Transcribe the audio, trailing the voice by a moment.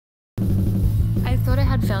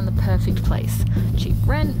found the perfect place. Cheap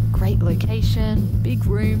rent, great location, big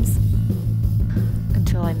rooms.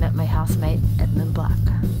 Until I met my housemate, EDMOND Black.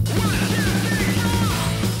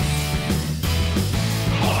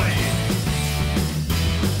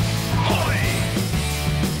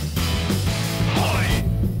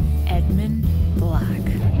 EDMOND Black.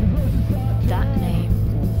 That name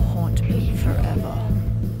will haunt me forever.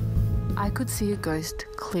 I could see a ghost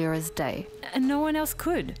clear as day, and no one else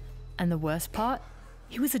could. And the worst part?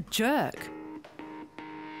 He was a jerk.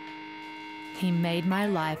 He made my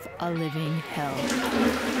life a living hell.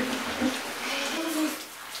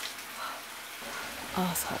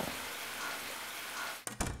 Asshole.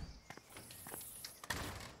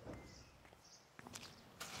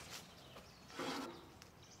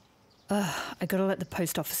 I gotta let the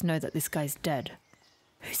post office know that this guy's dead.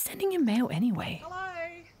 Who's sending him mail anyway? Hello?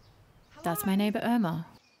 That's my neighbour Irma.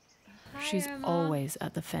 Hi, She's Irma. always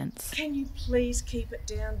at the fence. Can you please keep it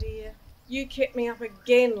down, dear? You kept me up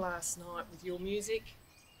again last night with your music.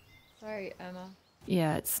 Sorry, Irma.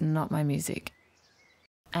 Yeah, it's not my music.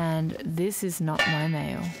 And this is not my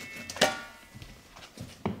mail.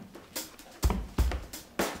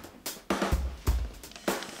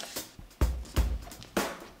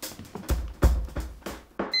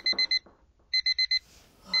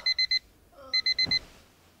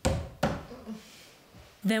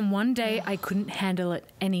 Then one day I couldn't handle it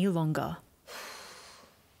any longer.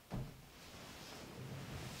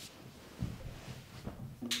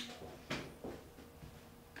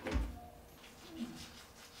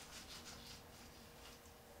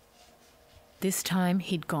 This time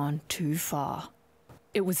he'd gone too far.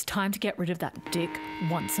 It was time to get rid of that dick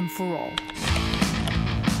once and for all.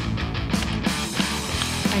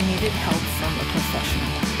 I needed help from a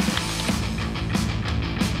professional.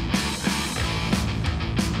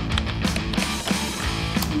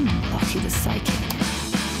 Lucky the psychic.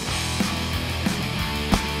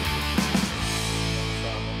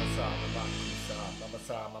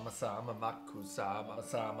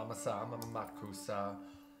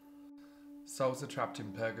 Souls are trapped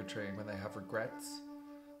in purgatory when they have regrets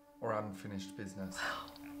or unfinished business.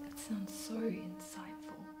 Wow, that sounds so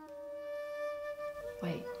insightful.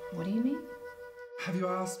 Wait, what do you mean? Have you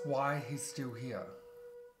asked why he's still here?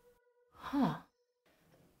 Huh.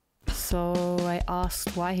 So I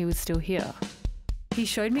asked why he was still here. He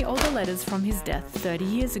showed me all the letters from his death 30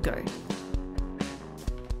 years ago.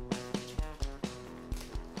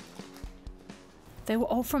 They were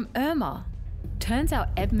all from Irma. Turns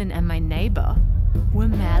out EDMOND and my neighbour were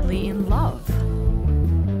madly in love. He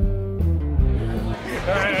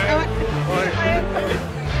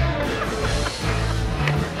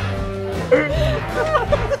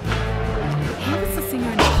was the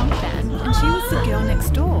singer in a punk band, and she was the girl next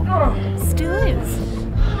door. Still is.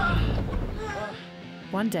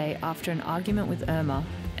 One day, after an argument with Irma,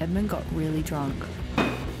 EDMOND got really drunk.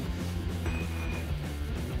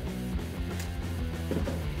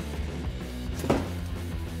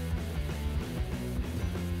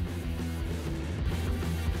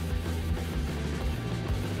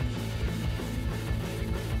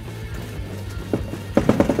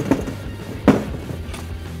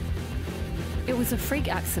 It was a freak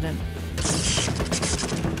accident,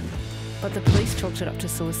 but the police chalked it up to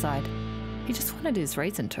suicide. He just wanted his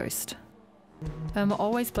raisin toast. Irma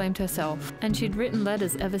always blamed herself, and she'd written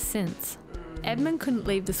letters ever since. EDMOND couldn't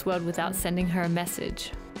leave this world without sending her a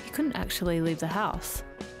message. He couldn't actually leave the house.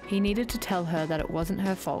 He needed to tell her that it wasn't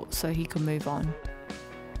her fault so he could move on.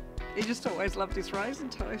 He just always loved his raisin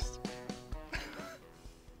toast.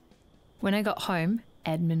 When I got home,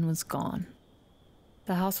 EDMOND was gone.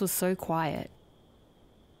 The house was so quiet.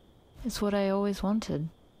 It's what I always wanted.